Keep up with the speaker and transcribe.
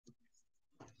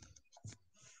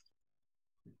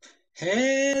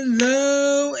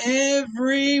Hello,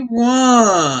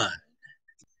 everyone.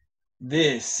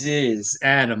 This is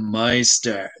Adam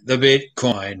Meister, the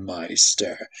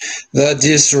BitcoinMeister, the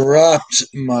Disrupt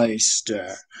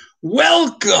Meister.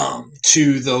 Welcome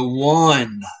to the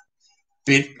One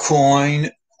Bitcoin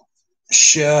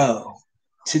Show.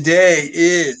 Today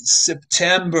is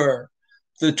September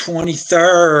the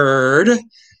 23rd.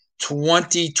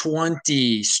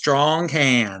 2020, strong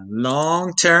hand,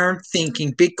 long-term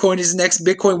thinking. Bitcoin is next.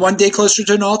 Bitcoin one day closer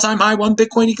to an all-time high. One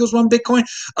Bitcoin equals one Bitcoin.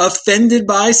 Offended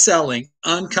by selling.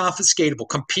 Unconfiscatable.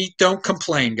 Compete, don't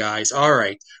complain, guys. All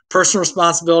right. Personal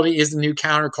responsibility is the new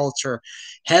counterculture.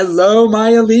 Hello, my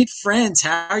elite friends.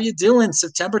 How are you doing?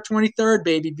 September 23rd,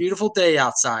 baby. Beautiful day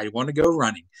outside. Want to go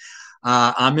running.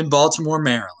 I'm in Baltimore,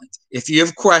 Maryland. If you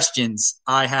have questions,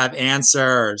 I have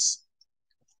answers.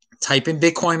 Type in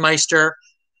BitcoinMeister,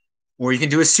 or you can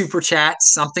do a super chat,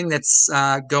 something that's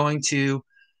going to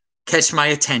catch my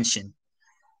attention.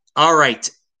 All right,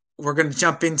 we're going to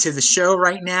jump into the show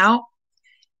right now,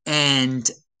 and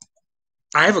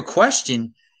I have a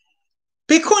question.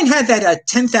 Bitcoin had that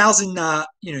 10,000,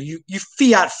 you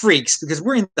fiat freaks, because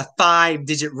we're in the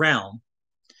 5-digit realm.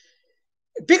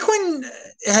 Bitcoin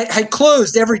had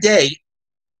closed every day.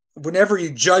 Whenever you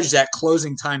judge that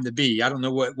closing time to be, I don't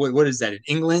know what is that in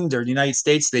England or the United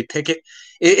States, they pick it.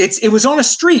 It was on a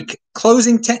streak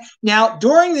closing 10. Now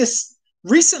during this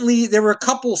recently, there were a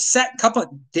couple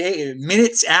day,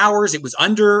 minutes, hours. It was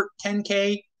under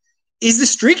 10K. Is the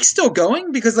streak still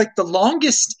going? Because like the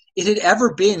longest it had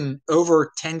ever been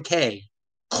over 10K,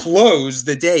 closed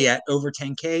the day at over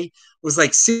 10K, was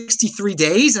like 63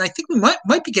 days, and I think we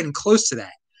might be getting close to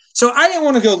that. So I didn't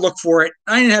want to go look for it.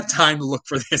 I didn't have time to look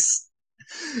for this.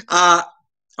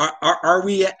 Are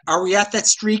we at that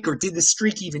streak, or did the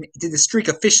streak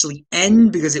officially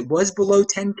end because it was below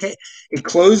 10K? It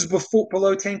closed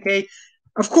below 10K.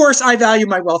 Of course, I value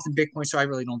my wealth in Bitcoin, so I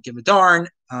really don't give a darn.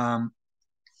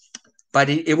 But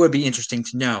it would be interesting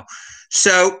to know.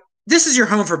 So this is your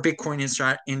home for Bitcoin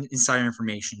insider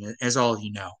information, as all of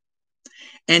you know.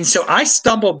 And so I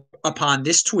stumbled upon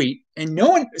this tweet, and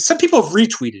some people have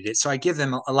retweeted it, so I give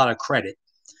them a lot of credit.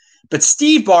 But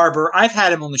Steve Barber, I've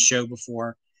had him on the show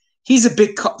before. He's a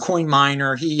Bitcoin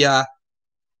miner. He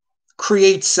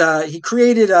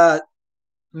created a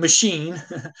machine,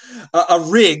 a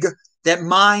rig that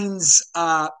mines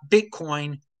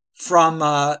Bitcoin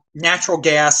from natural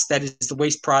gas that is the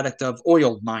waste product of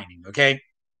oil mining, okay?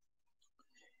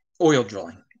 Oil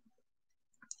drilling.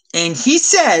 And he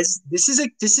says, this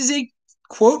is a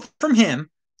quote from him.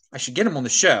 I should get him on the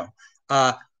show.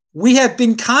 We have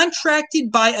been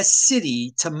contracted by a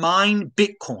city to mine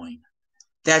Bitcoin.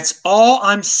 That's all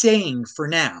I'm saying for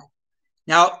now.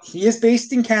 Now, he is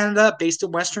based in Canada, based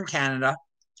in Western Canada.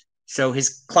 So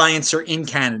his clients are in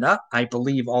Canada. I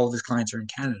believe all of his clients are in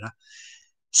Canada.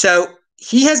 So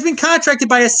he has been contracted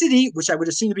by a city, which I would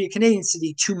assume to be a Canadian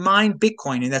city, to mine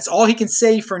Bitcoin. And that's all he can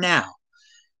say for now.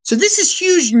 So this is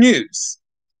huge news.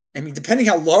 I mean, depending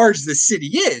how large the city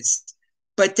is,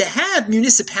 but to have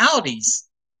municipalities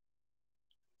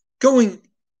going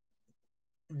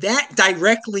that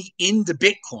directly into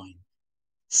Bitcoin,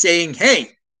 saying,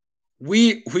 hey,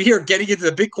 we are getting into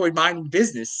the Bitcoin mining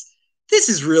business, this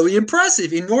is really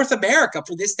impressive in North America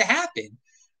for this to happen.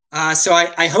 So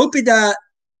I hope we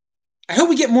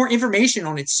get more information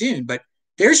on it soon, but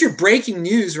there's your breaking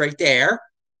news right there.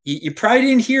 You probably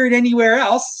didn't hear it anywhere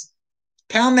else.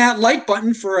 Pound that like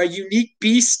button for a unique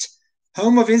beast,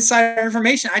 home of insider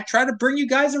information. I try to bring you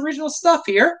guys original stuff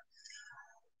here.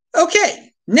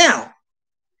 Okay, now,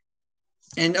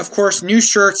 and of course, new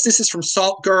shirts. This is from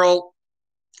Salt Girl.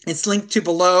 It's linked to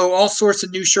below. All sorts of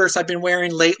new shirts I've been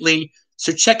wearing lately.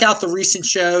 So check out the recent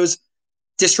shows.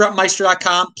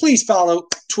 DisruptMeister.com. Please follow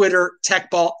Twitter,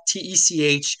 TechBalt,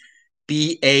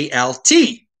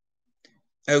 TechBalt.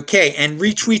 Okay, and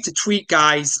retweet the tweet,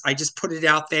 guys. I just put it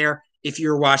out there if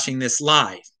you're watching this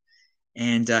live.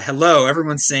 And hello,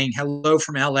 everyone's saying hello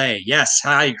from LA. Yes,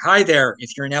 hi there.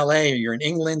 If you're in LA or you're in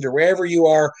England or wherever you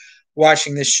are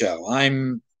watching this show,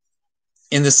 I'm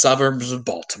in the suburbs of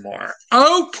Baltimore.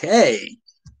 Okay.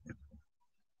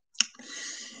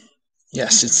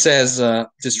 Yes, it says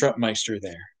DisruptMeister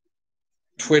there.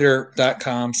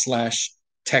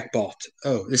 Twitter.com/TechBalt.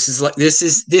 Oh, this is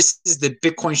the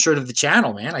Bitcoin shirt of the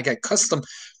channel, man. I got custom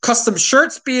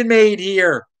shirts being made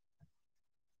here.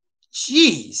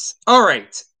 Jeez. All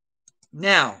right.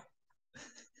 Now,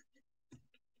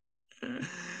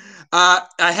 I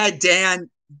had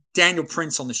Daniel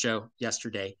Prince on the show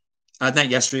yesterday. not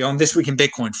yesterday, on This Week in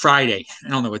Bitcoin, Friday. I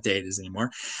don't know what day it is anymore.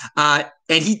 And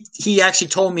he actually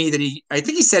told me that I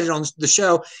think he said it on the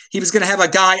show, he was going to have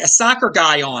a soccer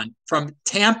guy on from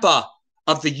Tampa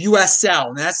of the USL.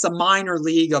 And that's the minor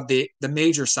league of the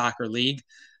major soccer league.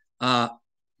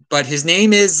 But his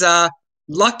name is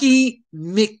Lucky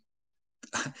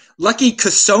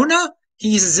Kasona.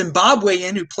 He's a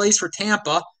Zimbabwean who plays for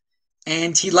Tampa.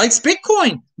 And he likes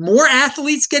Bitcoin. More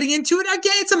athletes getting into it.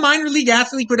 Again, it's a minor league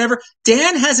athlete, whatever.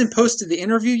 Dan hasn't posted the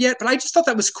interview yet, but I just thought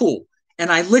that was cool.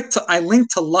 And I linked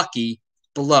to Lucky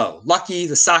below. Lucky,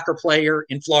 the soccer player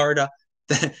in Florida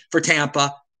for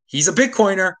Tampa. He's a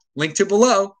Bitcoiner. Linked to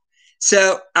below.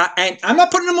 So and I'm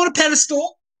not putting him on a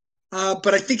pedestal,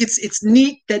 but I think it's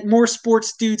neat that more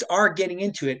sports dudes are getting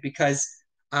into it because,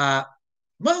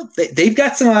 they've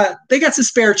got some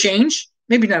spare change.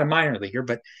 Maybe not a minor leaguer,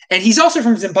 and he's also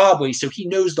from Zimbabwe, so he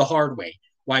knows the hard way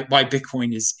why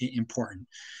Bitcoin is important.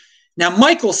 Now,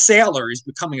 Michael Saylor is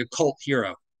becoming a cult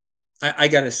hero. I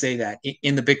got to say that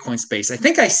in the Bitcoin space. I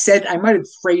think I might have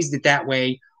phrased it that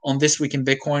way on This Week in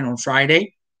Bitcoin on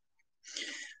Friday.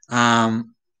 And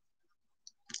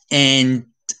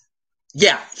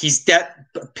yeah,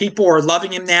 people are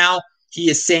loving him now. He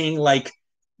is saying like,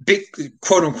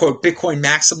 quote unquote Bitcoin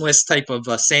maximalist type of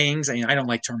sayings. I mean, I don't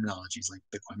like terminologies like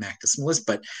Bitcoin maximalist,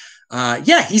 but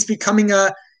he's becoming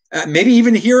maybe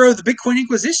even a hero of the Bitcoin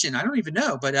Inquisition. I don't even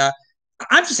know, but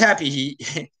I'm just happy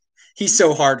he's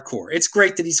so hardcore. It's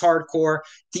great that he's hardcore.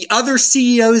 The other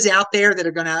CEOs out there that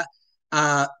are going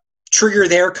to trigger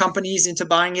their companies into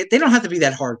buying it, they don't have to be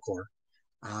that hardcore.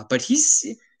 But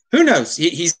who knows?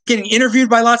 He's getting interviewed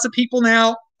by lots of people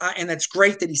now, and that's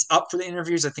great that he's up for the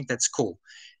interviews. I think that's cool.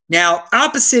 Now,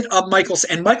 opposite of Michael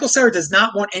Saylor does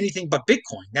not want anything but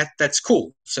Bitcoin. That's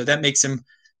cool. So that makes him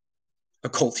a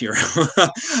cult hero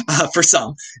for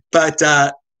some. But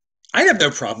I have no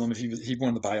problem if he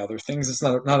wanted to buy other things. It's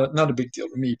not a big deal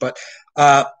to me. But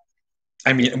I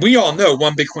mean, we all know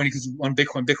one Bitcoin equals one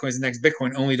Bitcoin. Bitcoin is the next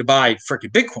Bitcoin, only to buy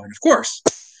freaking Bitcoin, of course.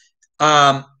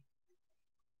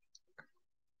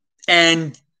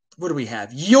 And what do we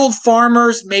have? Yield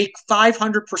farmers make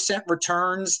 500%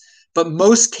 returns, but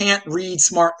most can't read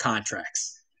smart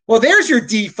contracts. Well, there's your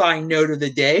DeFi note of the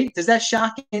day. Does that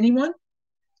shock anyone?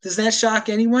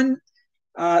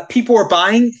 People are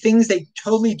buying things they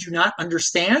totally do not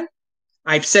understand.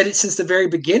 I've said it since the very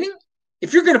beginning.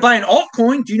 If you're going to buy an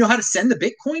altcoin, do you know how to send the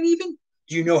Bitcoin even?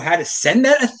 Do you know how to send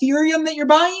that Ethereum that you're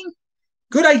buying?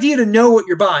 Good idea to know what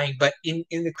you're buying, but in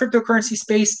the cryptocurrency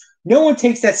space, no one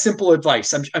takes that simple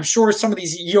advice. I'm sure some of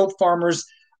these yield farmers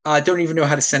don't even know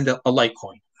how to send a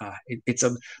Litecoin.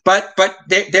 But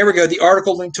there we go. The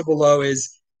article linked to below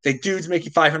is the dudes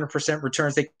making 500%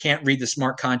 returns. They can't read the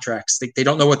smart contracts. They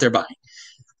don't know what they're buying.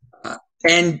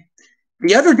 And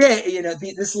the other day,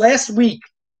 this last week,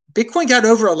 Bitcoin got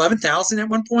over 11,000 at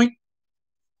one point.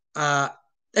 I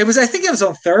think it was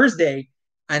on Thursday.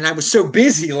 And I was so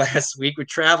busy last week with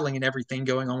traveling and everything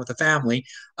going on with the family.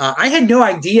 I had no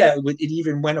idea it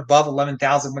even went above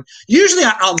 11,000. Usually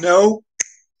I'll know.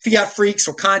 Fiat freaks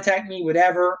will contact me,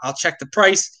 whatever. I'll check the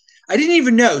price. I didn't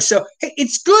even know. So hey,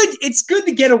 it's good. It's good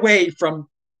to get away from.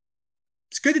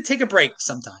 It's good to take a break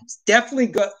sometimes. Definitely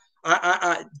good.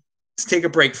 To take a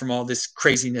break from all this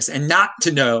craziness and not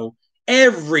to know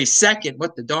every second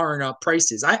what the darn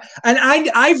price is.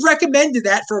 I've recommended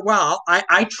that for a while.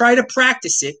 I try to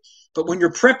practice it, but when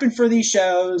you're prepping for these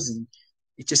shows, and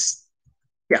it just.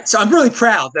 Yeah, so I'm really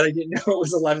proud that I didn't know it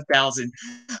was 11,000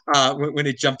 when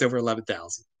it jumped over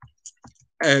 11,000.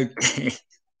 Okay.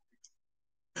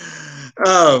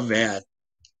 Oh man.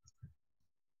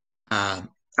 All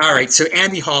right. So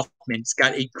Andy Hoffman's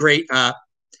got a great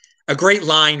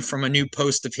line from a new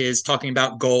post of his talking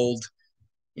about gold.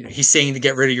 He's saying to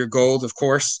get rid of your gold, of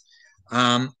course.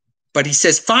 But he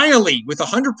says, finally, with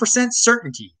 100%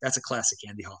 certainty, that's a classic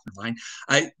Andy Hoffman line,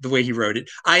 the way he wrote it,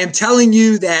 I am telling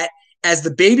you that as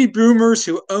the baby boomers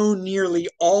who own nearly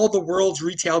all the world's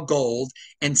retail gold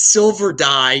and silver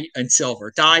die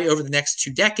over the next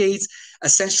 2 decades,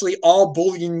 essentially all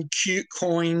bullion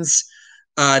coins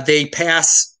they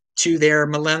pass to their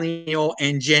millennial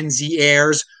and Gen Z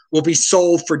heirs will be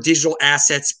sold for digital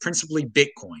assets, principally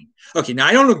Bitcoin. Okay, now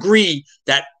I don't agree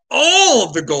that all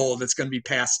of the gold that's going to be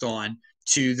passed on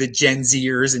to the Gen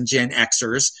Zers and Gen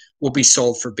Xers will be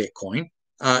sold for Bitcoin.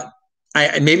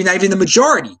 Maybe not even the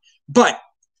majority. But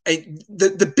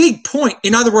the big point,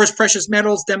 in other words, precious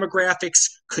metals demographics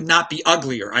could not be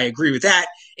uglier. I agree with that.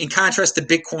 In contrast to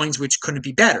Bitcoins, which couldn't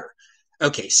be better.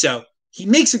 Okay, so he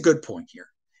makes a good point here.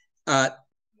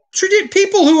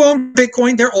 People who own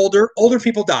Bitcoin, they're older. Older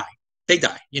people die. They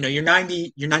die. You're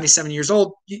 90, you're 97 years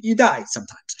old. You die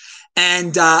sometimes.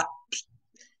 And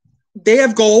they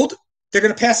have gold. They're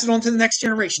going to pass it on to the next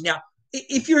generation. Now,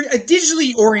 if you're a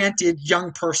digitally oriented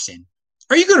young person,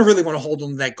 are you going to really want to hold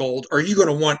on to that gold, or are you going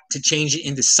to want to change it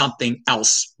into something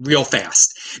else real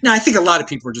fast? Now, I think a lot of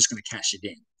people are just going to cash it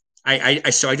in.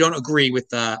 So I don't agree with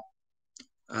that.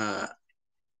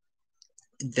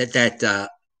 Did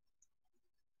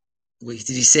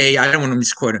he say? I don't want to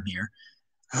misquote him here.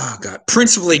 Oh God,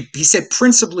 he said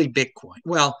principally Bitcoin.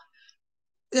 Well,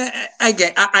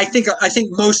 again, I think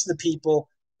most of the people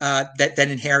that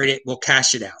inherit it will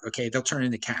cash it out. Okay, they'll turn it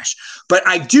into cash. But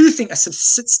I do think a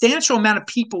substantial amount of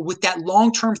people with that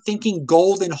long-term thinking,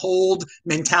 gold and hold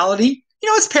mentality,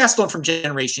 it's passed on from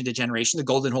generation to generation, the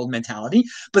gold and hold mentality.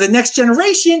 But the next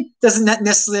generation doesn't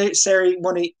necessarily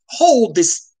want to hold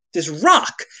this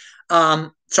rock.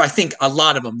 So I think a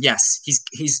lot of them, yes,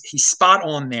 he's spot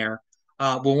on there.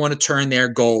 Will want to turn their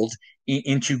gold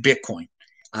into Bitcoin,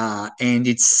 and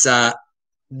it's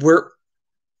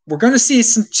we're going to see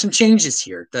some changes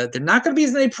here. They're not going to be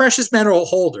as many precious metal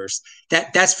holders.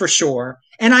 That's for sure.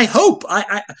 And I hope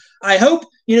I hope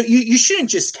you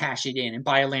shouldn't just cash it in and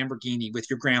buy a Lamborghini with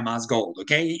your grandma's gold.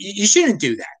 Okay, you shouldn't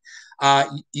do that.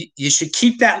 You should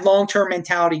keep that long-term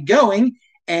mentality going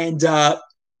and buy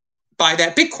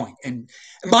that Bitcoin. And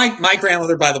my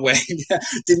grandmother, by the way,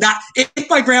 did not. If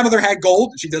my grandmother had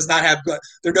gold, she does not have.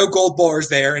 There are no gold bars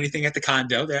there, or anything at the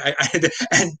condo.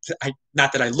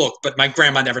 Not that I looked, but my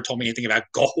grandma never told me anything about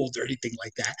gold or anything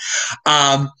like that.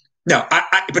 No,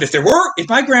 but if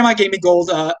my grandma gave me gold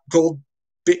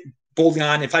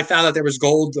bullion, if I found out there was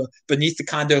gold beneath the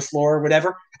condo floor or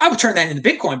whatever, I would turn that into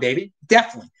Bitcoin, baby.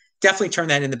 Definitely turn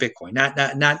that into Bitcoin. Not.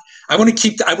 I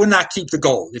would not keep the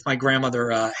gold if my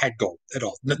grandmother had gold at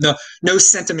all. No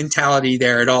sentimentality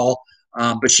there at all.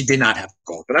 But she did not have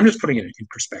gold. But I'm just putting it in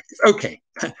perspective. Okay,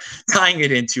 tying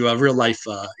it into real life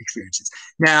experiences.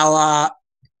 Now,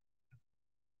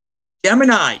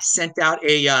 Gemini sent out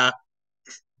a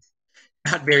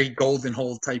not very golden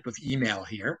hole type of email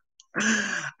here.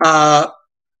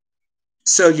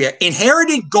 So yeah,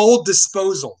 inherited gold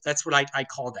disposal. That's what I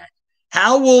call that.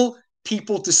 How will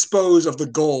people dispose of the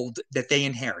gold that they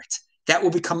inherit? That will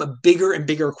become a bigger and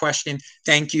bigger question.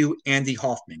 Thank you, Andy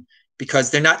Hoffman, because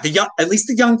they're not at least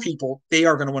the young people, they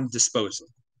are going to want to dispose of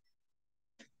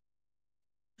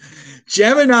them.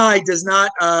 Gemini does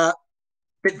not,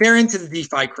 they're into the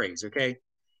DeFi craze, okay?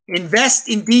 Invest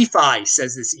in DeFi,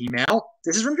 says this email.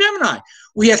 This is from Gemini.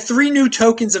 We have 3 new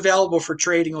tokens available for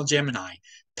trading on Gemini: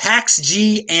 PAX,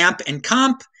 G, AMP, and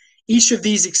COMP. Each of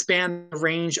these expand the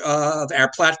range of our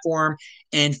platform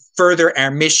and further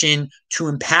our mission to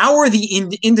empower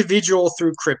the individual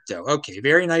through crypto. Okay,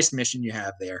 very nice mission you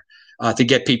have there to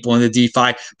get people into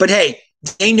DeFi. But hey,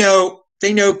 they know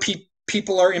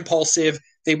people are impulsive.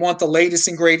 They want the latest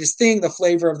and greatest thing, the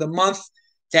flavor of the month.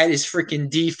 That is freaking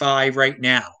DeFi right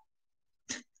now.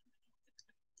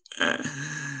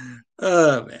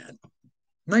 Oh, man.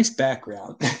 Nice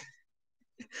background.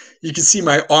 You can see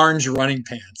my orange running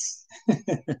pants.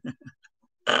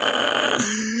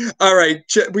 All right,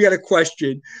 we got a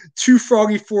question.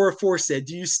 2Froggy404 said,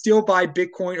 do you still buy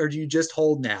Bitcoin or do you just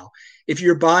hold now? If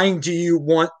you're buying, do you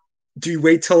wait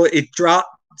till it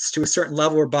drops to a certain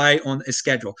level or buy on a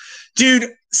schedule? Dude,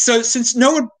 so since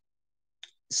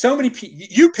so many people,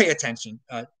 you pay attention.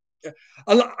 I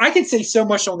can say so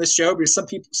much on this show because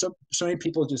so many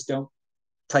people just don't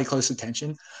pay close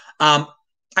attention.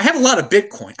 I have a lot of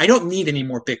Bitcoin. I don't need any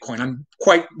more Bitcoin. I'm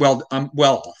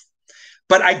well off.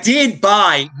 But I did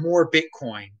buy more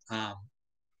Bitcoin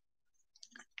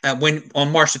when on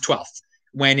March the 12th,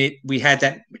 when we had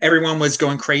that everyone was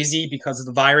going crazy because of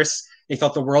the virus. They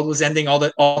thought the world was ending. All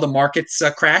the markets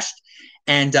crashed,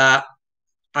 and I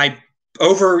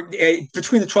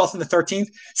between the 12th and the 13th,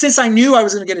 since I knew I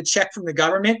was going to get a check from the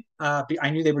government, I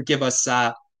knew they would give us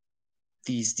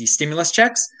these stimulus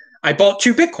checks. I bought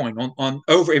 2 Bitcoin on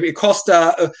over. It cost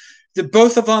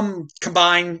both of them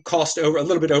combined cost over a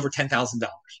little bit over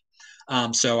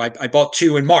 $10,000. So I bought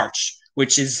 2 in March,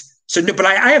 which is so. But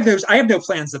I have no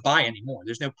plans to buy anymore.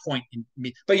 There's no point in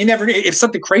me. But you never. If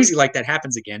something crazy like that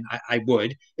happens again, I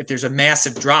would. If there's a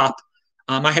massive drop,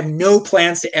 I have no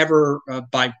plans to ever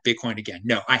buy Bitcoin again.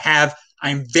 No, I have.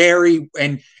 I'm very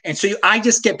and so I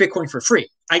just get Bitcoin for free.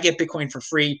 I get Bitcoin for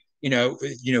free.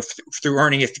 Through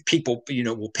earning, if people,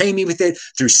 will pay me with it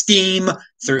through Steam,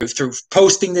 through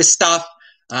posting this stuff,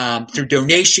 through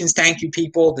donations. Thank you,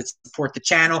 people that support the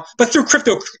channel, but through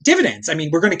crypto dividends. I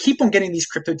mean, we're going to keep on getting these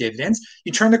crypto dividends.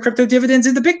 You turn the crypto dividends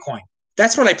into Bitcoin.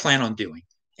 That's what I plan on doing.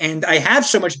 And I have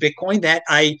so much Bitcoin that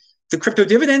the crypto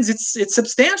dividends, it's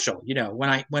substantial.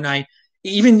 When I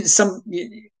even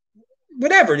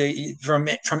whatever, from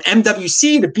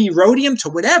MWC to B Rhodium to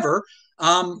whatever.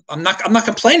 I'm not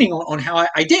complaining on how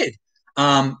I did.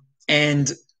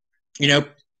 And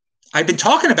I've been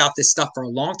talking about this stuff for a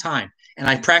long time, and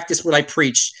I practice what I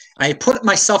preach. I put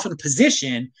myself in a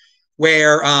position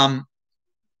where, to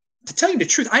tell you the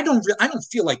truth, I don't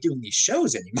feel like doing these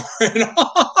shows anymore.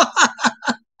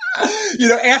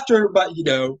 After,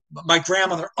 my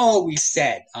grandmother always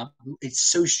said, it's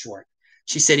so short.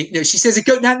 She said, she says it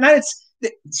goes, not it's,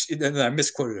 I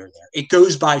misquoted her there. It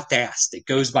goes by fast. It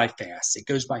goes by fast. It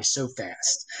goes by so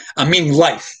fast. I mean,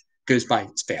 life goes by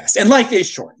fast, and life is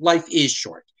short. Life is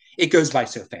short. It goes by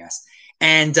so fast.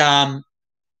 And,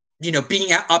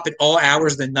 being up at all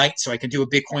hours of the night so I can do a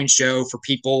Bitcoin show for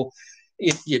people.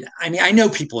 I know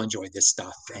people enjoy this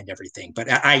stuff and everything, but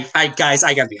guys,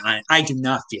 I gotta be honest, I do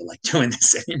not feel like doing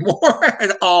this anymore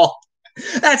at all.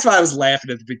 That's why I was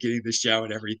laughing at the beginning of the show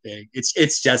and everything.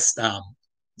 It's just,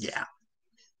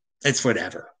 it's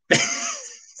whatever. And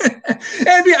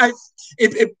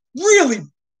it really,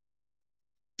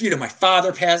 my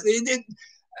father passed.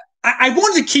 I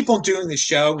wanted to keep on doing the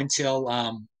show until,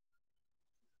 and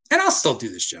I'll still do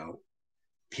the show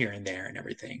here and there and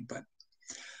everything, but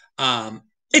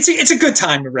it's a good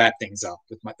time to wrap things up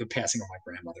with the passing of my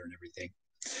grandmother and everything.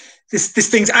 This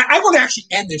things I want to actually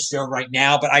end this show right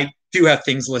now, but I do have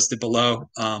things listed below.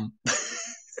 All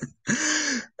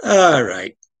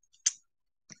right.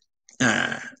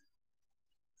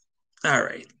 All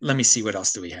right. Let me see, what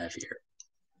else do we have here.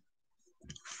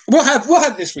 We'll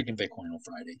have This Week in Bitcoin on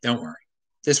Friday. Don't worry.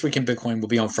 This Week in Bitcoin will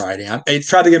be on Friday. It's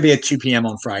probably going to be at 2 p.m.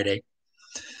 on Friday.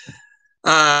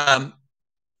 I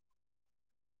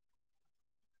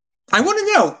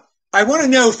want to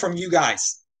know from you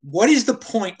guys, what is the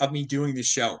point of me doing this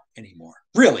show anymore?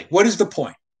 Really, what is the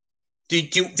point? Do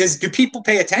people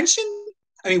pay attention?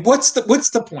 I mean, what's the point?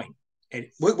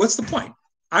 What's the point?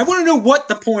 I want to know what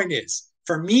the point is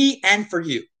for me and for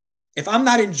you. If I'm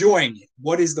not enjoying it,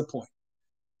 what is the point?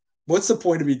 What's the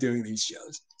point of me doing these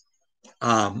shows?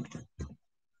 I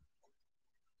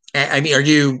mean, are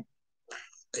you?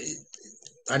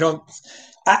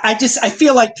 I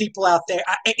feel like people out there,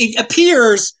 it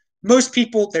appears most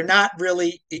people, they're not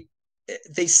really,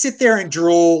 they sit there and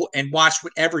drool and watch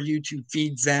whatever YouTube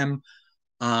feeds them.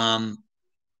 And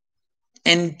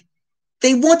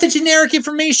they want the generic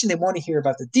information. They want to hear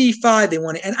about the DeFi.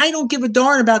 And I don't give a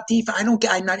darn about DeFi.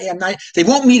 They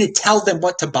want me to tell them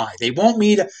what to buy. They want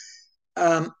me to,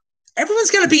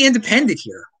 everyone's got to be independent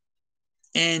here.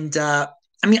 And,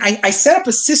 I set up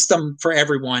a system for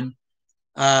everyone.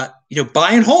 Buy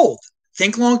and hold,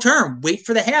 think long term, wait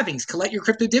for the halvings, collect your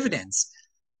crypto dividends.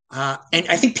 And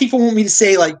I think people want me to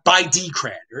say, like, buy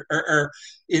Decred or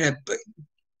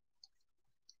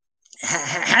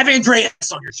have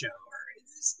Andreas on your show.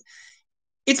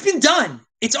 It's been done.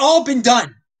 It's all been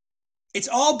done. It's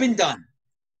all been done.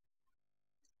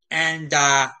 And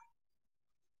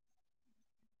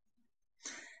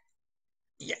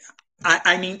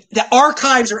I mean, the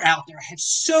archives are out there. I have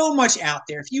so much out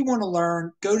there. If you want to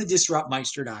learn, go to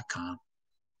disruptmeister.com.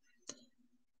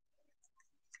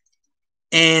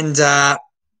 And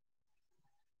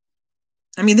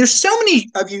there's so many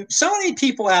of you, so many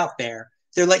people out there.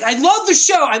 They're like, I love the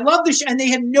show. I love the show. And they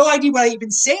have no idea what I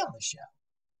even say on the show.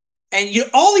 And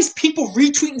all these people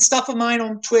retweeting stuff of mine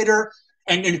on Twitter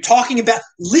and talking about,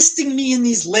 listing me in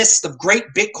these lists of great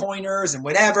Bitcoiners and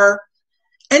whatever.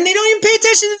 And they don't even pay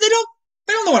attention.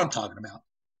 They don't know what I'm talking about.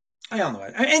 I don't know.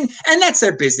 And that's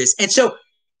their business. And so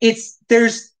it's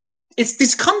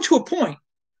come to a point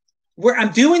where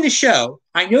I'm doing the show.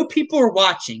 I know people are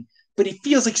watching, but it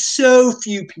feels like so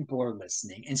few people are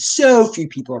listening and so few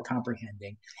people are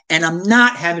comprehending. And I'm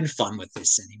not having fun with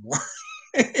this anymore.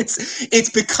 It's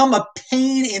become a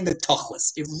pain in the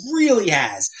tuchus. It really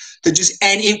has.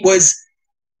 And it was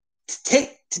to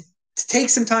take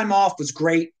some time off was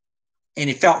great. And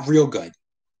it felt real good.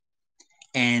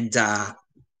 And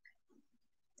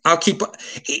I'll keep.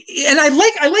 And I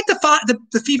like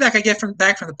the feedback I get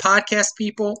back from the podcast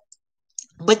people.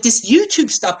 But this YouTube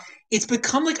stuff, it's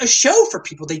become like a show for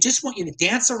people. They just want you to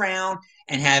dance around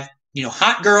and have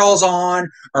hot girls on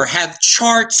or have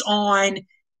charts on,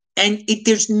 and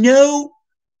there's no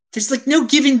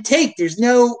give and take. There's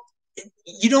no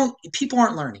people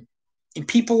aren't learning, and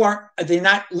they're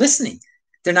not listening.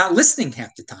 They're not listening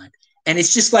half the time. And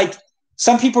it's just like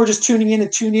some people are just tuning in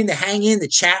to hang in, to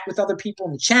chat with other people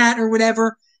in the chat or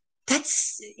whatever.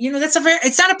 It's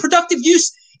not a productive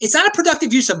use. It's not a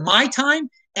productive use of my time.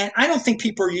 And I don't think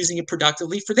people are using it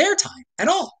productively for their time at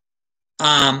all.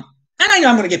 And I know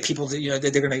I'm going to get people they're going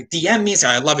to DM me and say,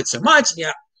 I love it so much.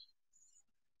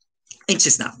 It's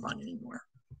just not fun anymore.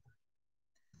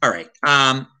 All right.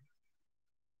 I'm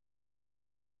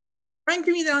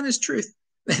giving you the honest truth.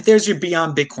 There's your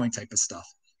beyond Bitcoin type of stuff.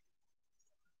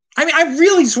 I mean, I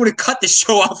really just want to cut the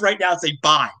show off right now and say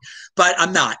bye, but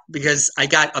I'm not because I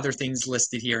got other things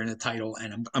listed here in the title,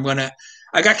 and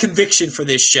I got conviction for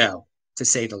this show, to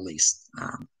say the least.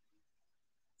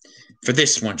 For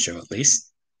this one show, at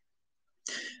least.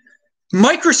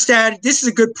 MicroStrategy, this is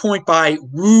a good point by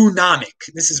Woo-nomic.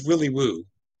 This is Willy Woo.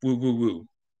 Woo, woo, woo.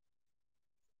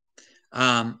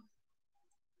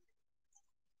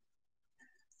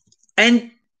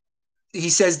 And he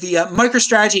says the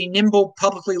MicroStrategy, nimble,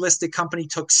 publicly listed company,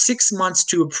 took 6 months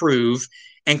to approve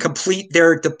and complete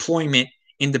their deployment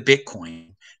into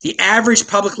Bitcoin. The average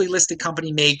publicly listed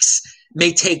company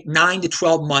may take 9 to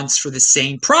 12 months for the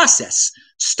same process.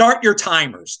 Start your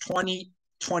timers.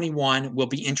 2021 will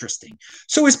be interesting.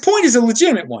 So his point is a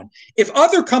legitimate one. If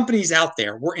other companies out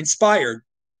there were inspired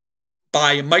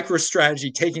by a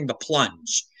MicroStrategy taking the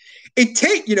plunge,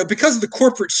 because of the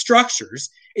corporate structures,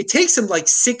 it takes them like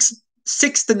six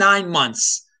to 9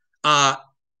 months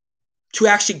to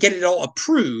actually get it all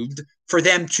approved for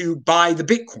them to buy the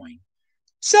Bitcoin.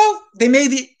 So they may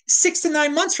be 6 to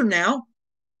 9 months from now.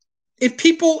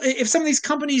 If some of these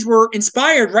companies were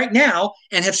inspired right now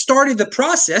and have started the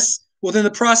process, well, then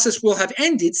the process will have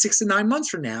ended 6 to 9 months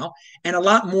from now, and a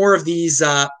lot more of these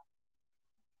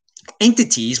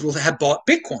entities will have bought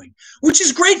Bitcoin, which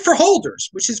is great for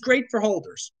holders.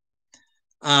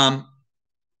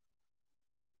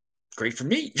 Great for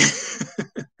me.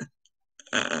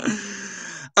 All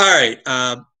right.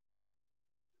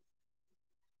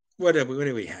 What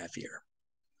do we have here?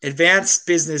 Advanced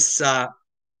business,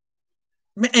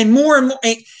 and more and more,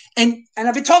 and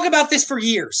I've been talking about this for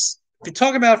years. You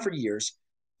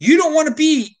don't want to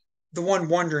be the one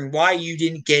wondering why you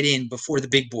didn't get in before the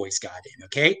big boys got in.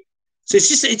 Okay, so it's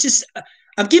just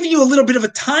I'm giving you a little bit of a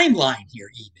timeline here,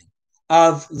 even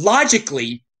of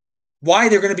logically why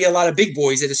there are going to be a lot of big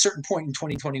boys at a certain point in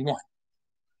 2021.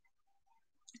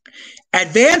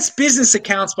 Advanced business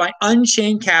accounts by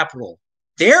Unchained Capital.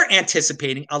 They're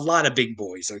anticipating a lot of big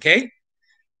boys, okay?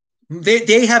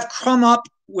 They have come up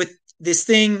with this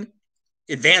thing,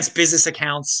 advanced business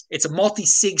accounts. It's a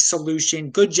multi-sig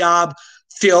solution. Good job,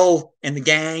 Phil and the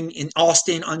gang in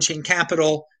Austin, Unchained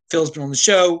Capital. Phil's been on the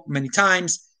show many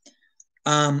times.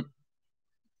 Yeah,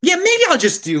 maybe I'll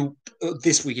just do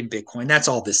This Week in Bitcoin. That's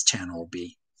all this channel will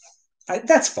be.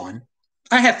 That's fun.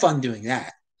 I have fun doing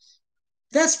that.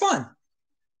 That's fun.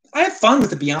 I have fun with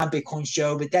the Beyond Bitcoin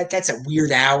show, but that's a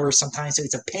weird hour sometimes. So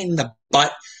it's a pain in the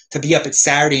butt to be up at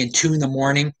Saturday and 2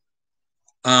 a.m.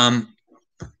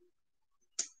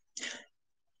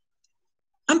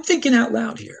 I'm thinking out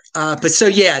loud here. But so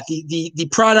yeah, the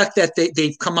product that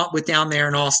they've come up with down there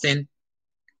in Austin,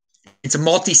 it's a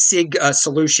multi-sig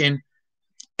solution.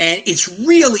 And it's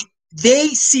really, they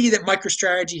see that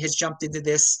MicroStrategy has jumped into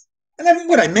this. And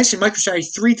I mentioned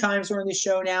MicroStrategy 3 times during this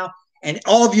show now. And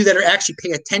all of you that are actually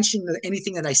pay attention to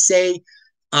anything that I say,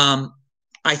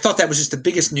 I thought that was just the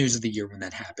biggest news of the year when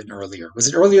that happened earlier. Was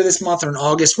it earlier this month or in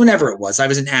August? Whenever it was. I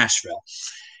was in Asheville.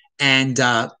 And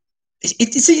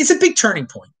it's a big turning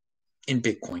point in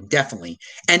Bitcoin, definitely.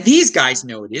 And these guys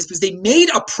know it is because they made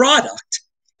a product.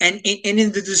 And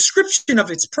in the description of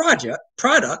its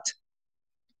product,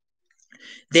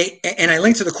 and I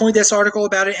linked to the CoinDesk article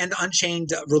about it and the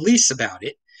Unchained release about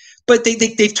it. But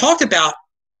they've talked about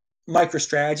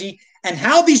MicroStrategy and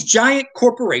how these giant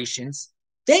corporations,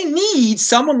 they need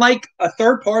someone like a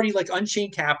third party like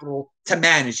Unchained Capital to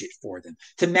manage it for them,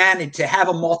 to have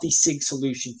a multi-sig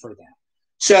solution for them.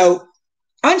 So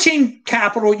Unchained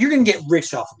Capital, you're going to get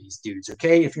rich off of these dudes,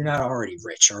 okay, if you're not already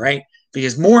rich, all right?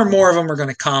 Because more and more of them are going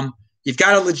to come. You've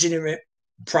got a legitimate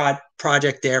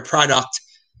product.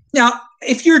 Now,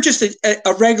 if you're just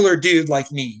a regular dude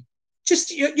like me,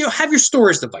 just have your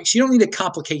storage device. You don't need to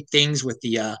complicate things with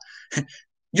the.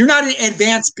 You're not an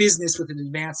advanced business with an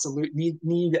advanced solution.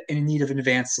 Need of an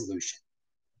advanced solution.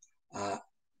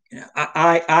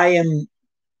 I am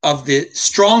of the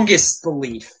strongest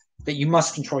belief that you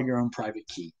must control your own private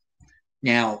key.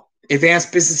 Now,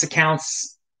 advanced business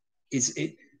accounts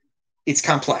it's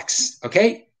complex,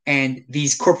 okay? And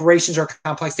these corporations are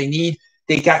complex.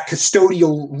 They got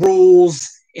custodial rules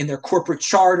in their corporate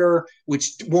charter,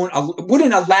 which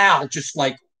wouldn't allow just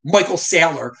like Michael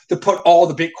Saylor to put all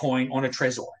the Bitcoin on a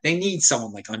Trezor. They need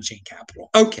someone like Unchained Capital.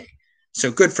 Okay,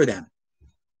 so good for them.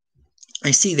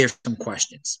 I see there's some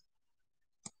questions.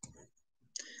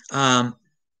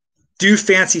 Do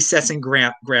fancy sets and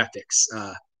graphics?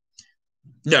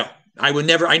 No, I would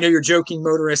never. I know you're joking,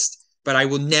 motorist, but I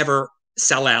will never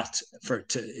sell out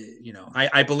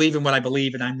I believe in what I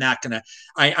believe, and I'm not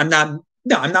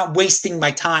No, I'm not wasting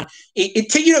my time.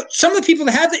 Some of the people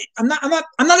that have it, I'm not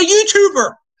a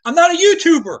YouTuber. I'm not a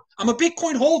YouTuber. I'm a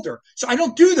Bitcoin holder. So I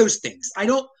don't do those things. I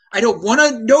don't want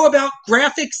to know about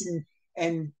graphics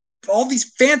and all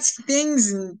these fancy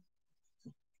things and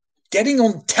getting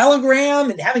on Telegram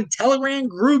and having Telegram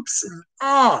groups and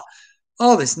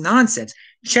all this nonsense.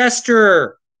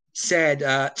 Chester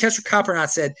Copperknot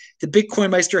said, the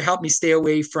BitcoinMeister helped me stay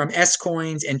away from S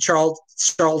coins and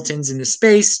charlatans in the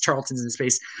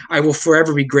space. I will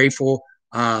forever be grateful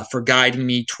for guiding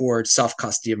me towards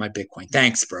self-custody of my Bitcoin.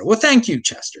 Thanks, bro. Well, thank you,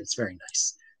 Chester. It's very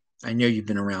nice. I know you've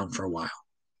been around for a while.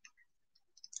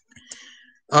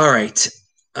 All right.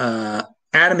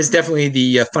 Adam is definitely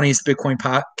the funniest Bitcoin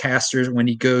podcaster when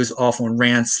he goes off on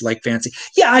rants like Fancy.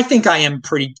 Yeah, I think I am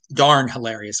pretty darn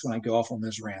hilarious when I go off on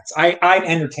those rants. I'm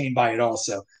entertained by it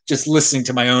also, just listening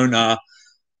to my own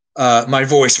my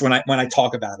voice when I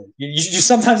talk about it.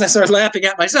 Sometimes I start laughing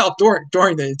at myself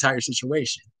during the entire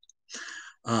situation.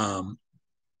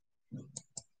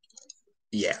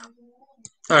 Yeah.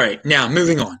 All right. Now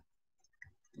moving on.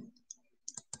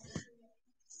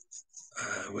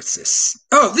 What's this?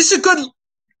 Oh, this is a good.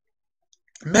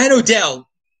 Matt Odell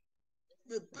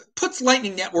puts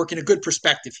Lightning Network in a good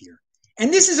perspective here.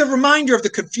 And this is a reminder of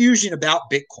the confusion about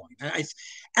Bitcoin.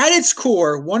 At its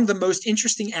core, one of the most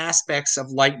interesting aspects of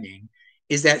Lightning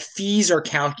is that fees are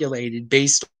calculated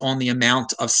based on the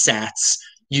amount of sats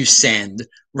you send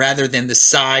rather than the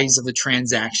size of the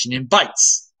transaction in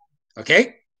bytes.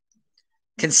 Okay?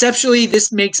 Conceptually,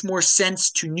 this makes more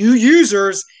sense to new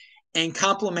users and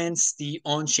complements the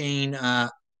on-chain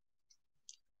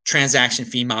transaction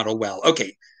fee model well.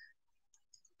 Okay,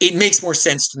 it makes more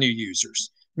sense to new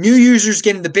users. New users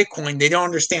get into Bitcoin, they don't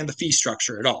understand the fee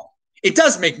structure at all. It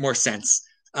does make more sense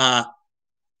to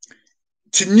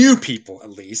new people,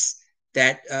 at least,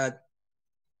 that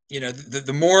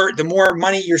the more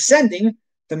money you're sending,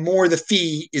 the more the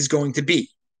fee is going to be,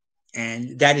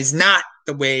 and that is not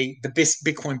the way the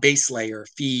Bitcoin base layer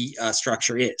fee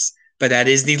structure is. But that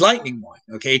is the Lightning one,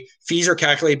 okay? Fees are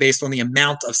calculated based on the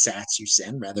amount of sats you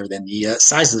send rather than the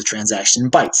size of the transaction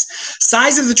in bytes.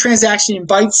 Size of the transaction in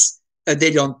bytes, a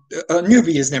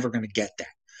newbie is never going to get that.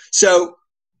 So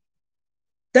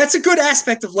that's a good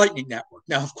aspect of Lightning Network.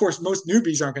 Now, of course, most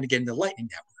newbies aren't going to get into Lightning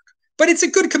Network, but it's a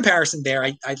good comparison there.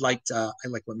 I liked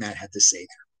what Matt had to say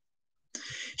there.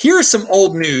 Here is some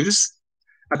old news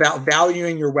about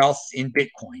valuing your wealth in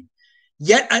Bitcoin.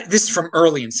 This is from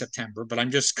early in September, but I'm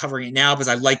just covering it now because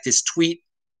I like this tweet.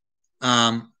 You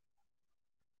know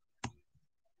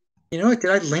what? Did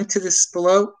I link to this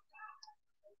below?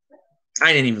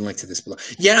 I didn't even link to this below.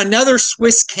 Yet another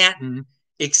Swiss canton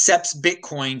accepts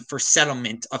Bitcoin for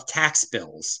settlement of tax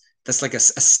bills. That's like a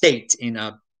state in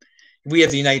we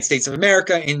have the United States of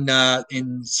America.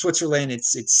 In Switzerland,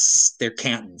 it's their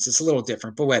cantons. It's a little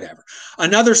different, but whatever.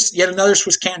 Yet another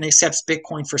Swiss canton accepts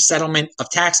Bitcoin for settlement of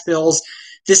tax bills.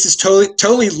 This is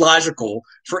totally logical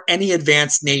for any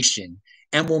advanced nation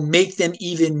and will make them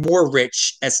even more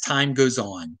rich as time goes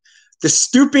on. The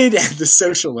stupid and the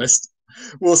socialist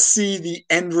will see the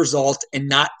end result and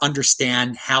not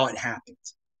understand how it happened.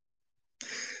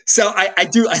 So I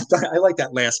like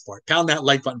that last part. Pound that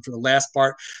like button for the last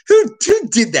part. Who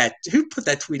did that? Who put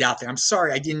that tweet out there? I'm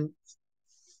sorry, I didn't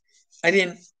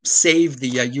save the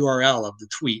URL of the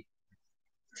tweet.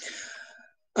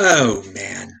 Oh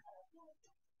man.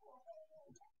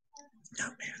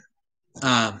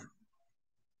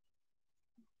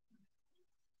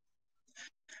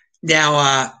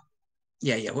 Now,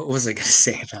 what was I going to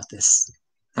say about this?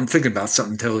 I'm thinking about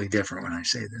something totally different when I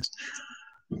say this.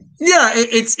 Yeah,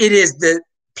 it is that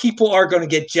people are going to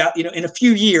get, in a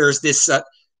few years,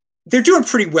 they're doing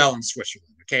pretty well in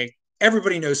Switzerland. Okay,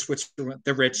 everybody knows Switzerland.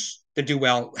 They're rich. They do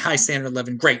well. High standard of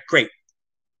living. Great.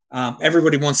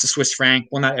 Everybody wants the Swiss franc.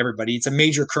 Well, not everybody. It's a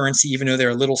major currency, even though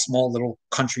they're a small little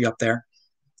country up there.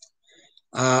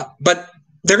 But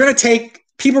they're going to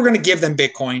people are going to give them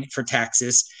Bitcoin for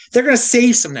taxes. They're going to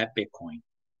save some of that Bitcoin.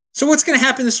 So what's going to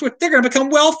happen to Switzerland? They're going to become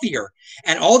wealthier.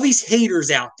 And all these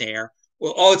haters out there,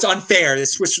 well, it's unfair that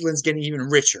Switzerland's getting even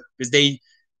richer because they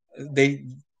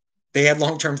have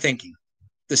long-term thinking.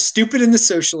 The stupid and the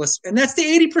socialists, and that's the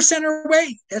 80%er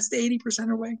way. That's the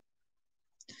 80%er way.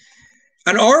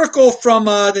 An article from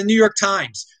the New York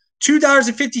Times.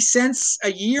 $2.50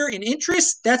 a year in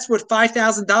interest. That's what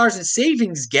 $5,000 in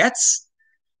savings gets.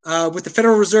 With the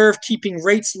Federal Reserve keeping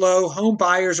rates low, home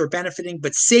buyers are benefiting,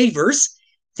 but savers,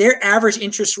 their average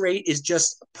interest rate is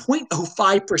just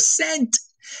 0.05%.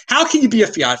 How can you be a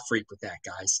fiat freak with that,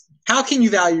 guys? How can you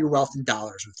value your wealth in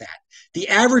dollars with that? The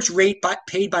average rate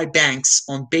paid by banks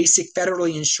on basic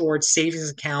federally insured savings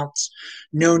accounts,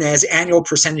 known as annual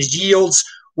percentage yields,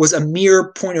 was a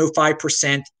mere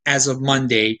 0.05% as of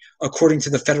Monday, according to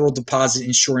the Federal Deposit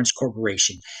Insurance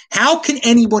Corporation. How can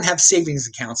anyone have savings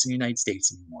accounts in the United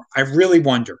States anymore? I really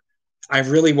wonder. I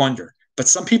really wonder. But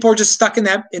some people are just stuck in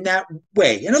that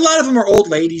way. And a lot of them are old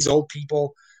ladies, old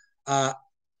people,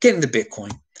 getting the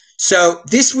Bitcoin. So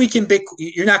this week in Bitcoin,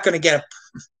 you're not going to get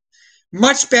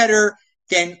much better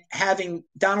than having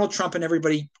Donald Trump and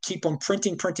everybody keep on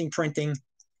printing,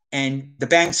 and the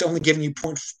bank's only giving you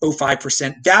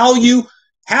 0.05% value.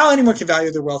 How anyone can value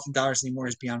their wealth in dollars anymore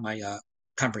is beyond my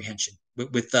comprehension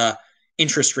with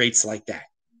interest rates like that.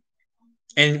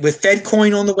 And with Fed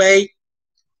coin on the way,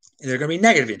 they're going to be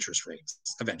negative interest rates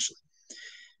eventually.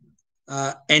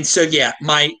 And so, yeah,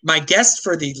 my guests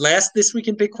for the last This Week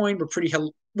in Bitcoin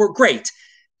were great.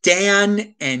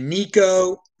 Dan and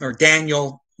Nico, or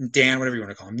Daniel, Dan, whatever you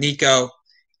want to call him, Nico,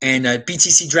 and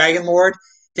BTC Dragon Lord.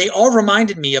 They all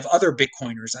reminded me of other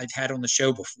Bitcoiners I've had on the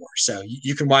show before. So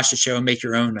you can watch the show and make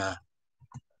your own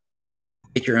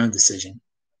decision.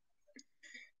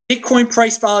 Bitcoin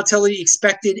price volatility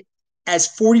expected as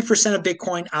 40% of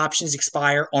Bitcoin options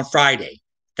expire on Friday.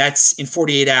 That's in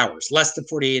 48 hours, less than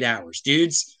 48 hours.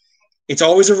 Dudes, it's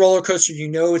always a roller coaster. You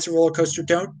know it's a roller coaster.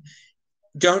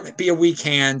 Don't be a weak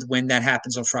hand when that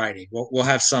happens on Friday. We'll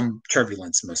have some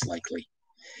turbulence, most likely.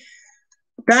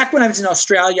 Back when I was in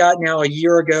Australia, now a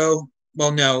year ago,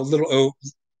 well, no, a little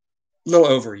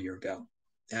over a year ago.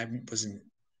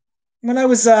 When I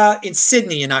was in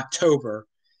Sydney in October,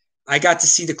 I got to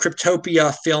see the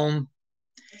Cryptopia film,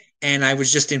 and I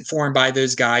was just informed by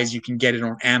those guys. You can get it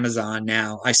on Amazon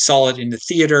now. I saw it in the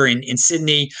theater in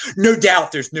Sydney. No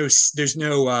doubt there's no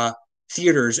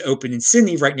theaters open in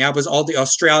Sydney right now, because all the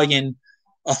Australian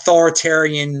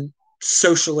authoritarian,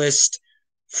 socialist,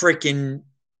 freaking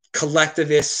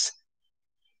collectivist,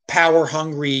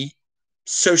 power-hungry,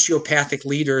 sociopathic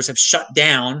leaders have shut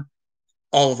down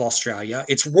all of Australia.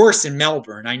 It's worse in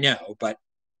Melbourne, I know, but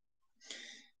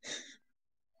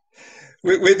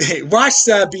watch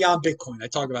Beyond Bitcoin. I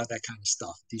talk about that kind of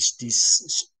stuff.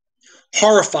 These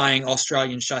horrifying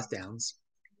Australian shutdowns.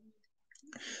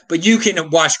 But you can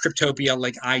watch Cryptopia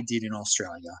like I did in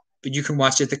Australia. But you can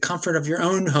watch it at the comfort of your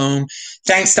own home,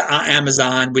 thanks to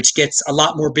Amazon, which gets a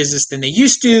lot more business than they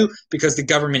used to because the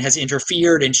government has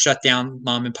interfered and shut down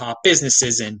mom and pop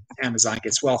businesses, and Amazon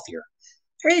gets wealthier.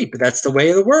 Hey, but that's the way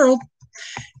of the world.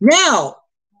 Now,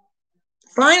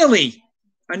 finally,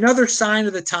 another sign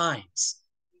of the times.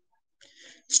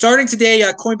 Starting today,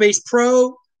 Coinbase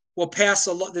Pro will pass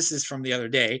along, this is from the other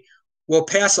day, will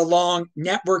pass along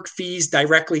network fees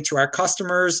directly to our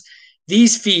customers.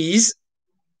 These fees,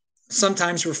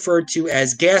 sometimes referred to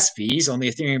as gas fees on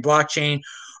the Ethereum blockchain,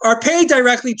 are paid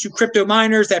directly to crypto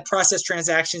miners that process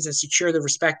transactions and secure the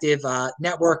respective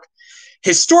network.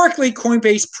 Historically,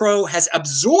 Coinbase Pro has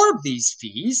absorbed these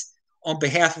fees on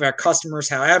behalf of our customers.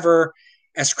 However,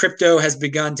 as crypto has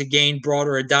begun to gain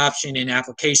broader adoption in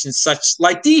applications such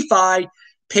like DeFi,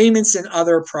 payments and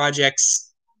other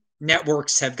projects,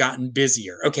 networks have gotten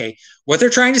busier. Okay, what they're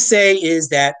trying to say is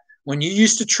that when you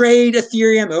used to trade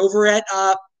Ethereum over at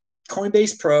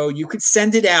Coinbase Pro, you could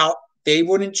send it out. They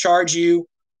wouldn't charge you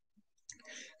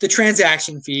the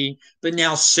transaction fee. But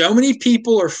now so many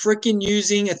people are freaking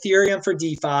using Ethereum for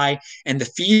DeFi, and the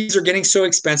fees are getting so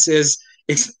expensive.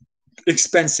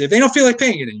 They don't feel like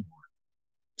paying it anymore.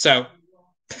 So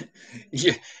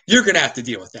you're going to have to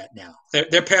deal with that now.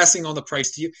 They're passing on the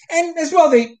price to you. And as well,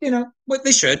 what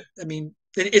they should. I mean,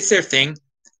 it's their thing.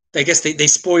 I guess they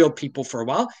spoiled people for a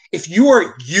while. If you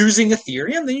are using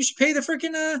Ethereum, then you should pay the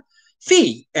freaking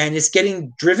fee. And it's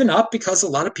getting driven up because a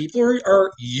lot of people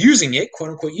are using it,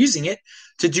 quote unquote, using it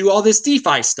to do all this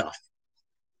DeFi stuff.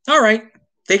 All right.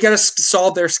 They got to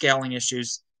solve their scaling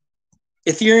issues.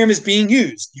 Ethereum is being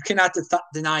used. You cannot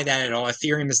deny that at all.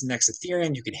 Ethereum is the next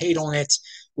Ethereum. You can hate on it,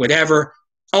 whatever.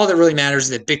 All that really matters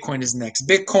is that Bitcoin is the next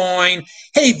Bitcoin.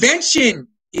 Hey, Venshin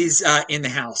is in the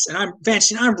house. And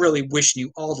I'm really wishing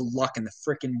you all the luck in the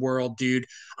freaking world, dude.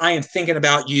 I am thinking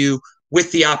about you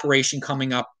with the operation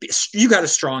coming up. You got a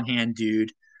strong hand,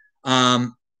 dude.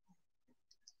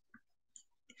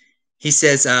 He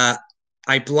says,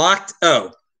 I blocked.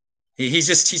 Oh,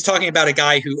 he's talking about a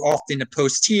guy who often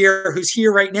posts here, who's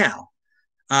here right now.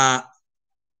 A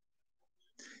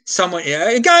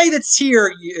guy that's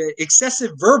here,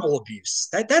 excessive verbal abuse.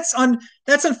 That's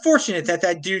unfortunate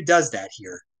that dude does that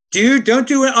here. Dude, don't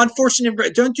do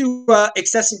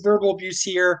excessive verbal abuse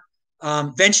here.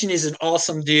 Venshin is an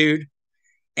awesome dude,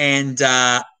 and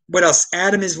What else?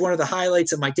 Adam is one of the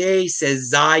highlights of my day. Says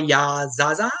Zaya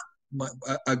Zaza,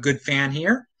 a good fan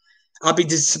here. I'll be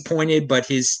disappointed, but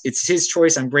it's his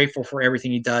choice. I'm grateful for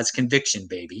everything he does. Conviction,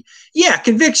 baby. Yeah,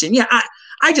 conviction. Yeah,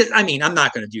 I mean, I'm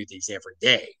not going to do these every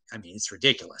day. I mean, it's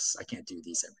ridiculous. I can't do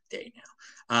these every day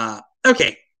now.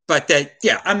 Okay, but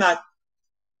yeah, I'm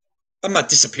not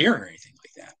disappearing or anything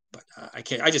like that. But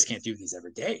I just can't do these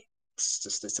every day.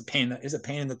 It's a pain. It's a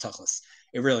pain in the tuchus.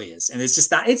 It really is, and it's just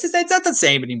not. It's not the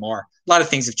same anymore. A lot of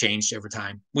things have changed over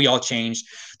time. We all changed.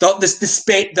 The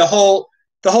space, the whole.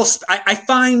 I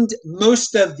find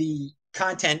most of the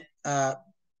content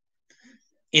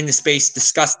in the space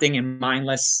disgusting and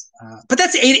mindless, but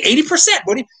that's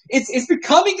 80%. It's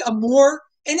becoming a more,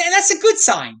 and that's a good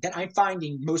sign that I'm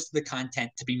finding most of the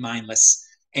content to be mindless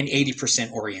and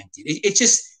 80% oriented.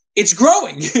 It's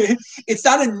growing. It's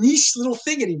not a niche little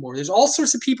thing anymore. There's all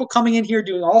sorts of people coming in here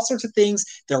doing all sorts of things.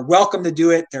 They're welcome to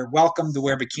do it. They're welcome to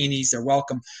wear bikinis. They're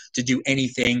welcome to do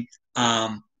anything.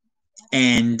 And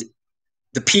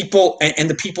the people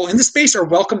in the space are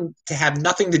welcome to have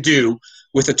nothing to do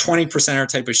with a 20%er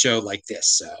type of show like this.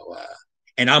 So,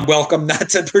 and I'm welcome not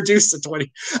to produce a 20.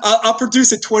 I'll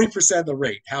produce at 20% of the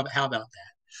rate. How about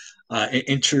that?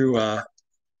 In true,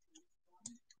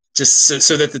 just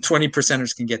so that the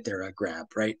 20%ers can get their grab,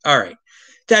 right? All right,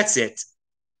 that's it.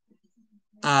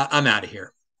 I'm out of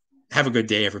here. Have a good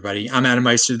day, everybody. I'm Adam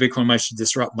Meister, the BitcoinMeister,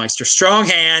 Disrupt Meister, strong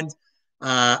hand.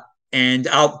 And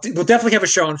we'll definitely have a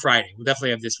show on Friday. We'll definitely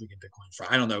have This Week in Bitcoin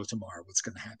Friday. I don't know tomorrow what's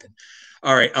going to happen.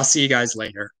 All right, I'll see you guys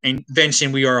later. And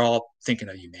Venshin, we are all thinking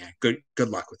of you, man. Good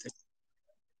luck with it.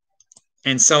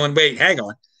 And so, wait, hang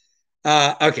on.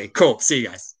 Okay, cool. See you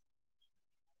guys.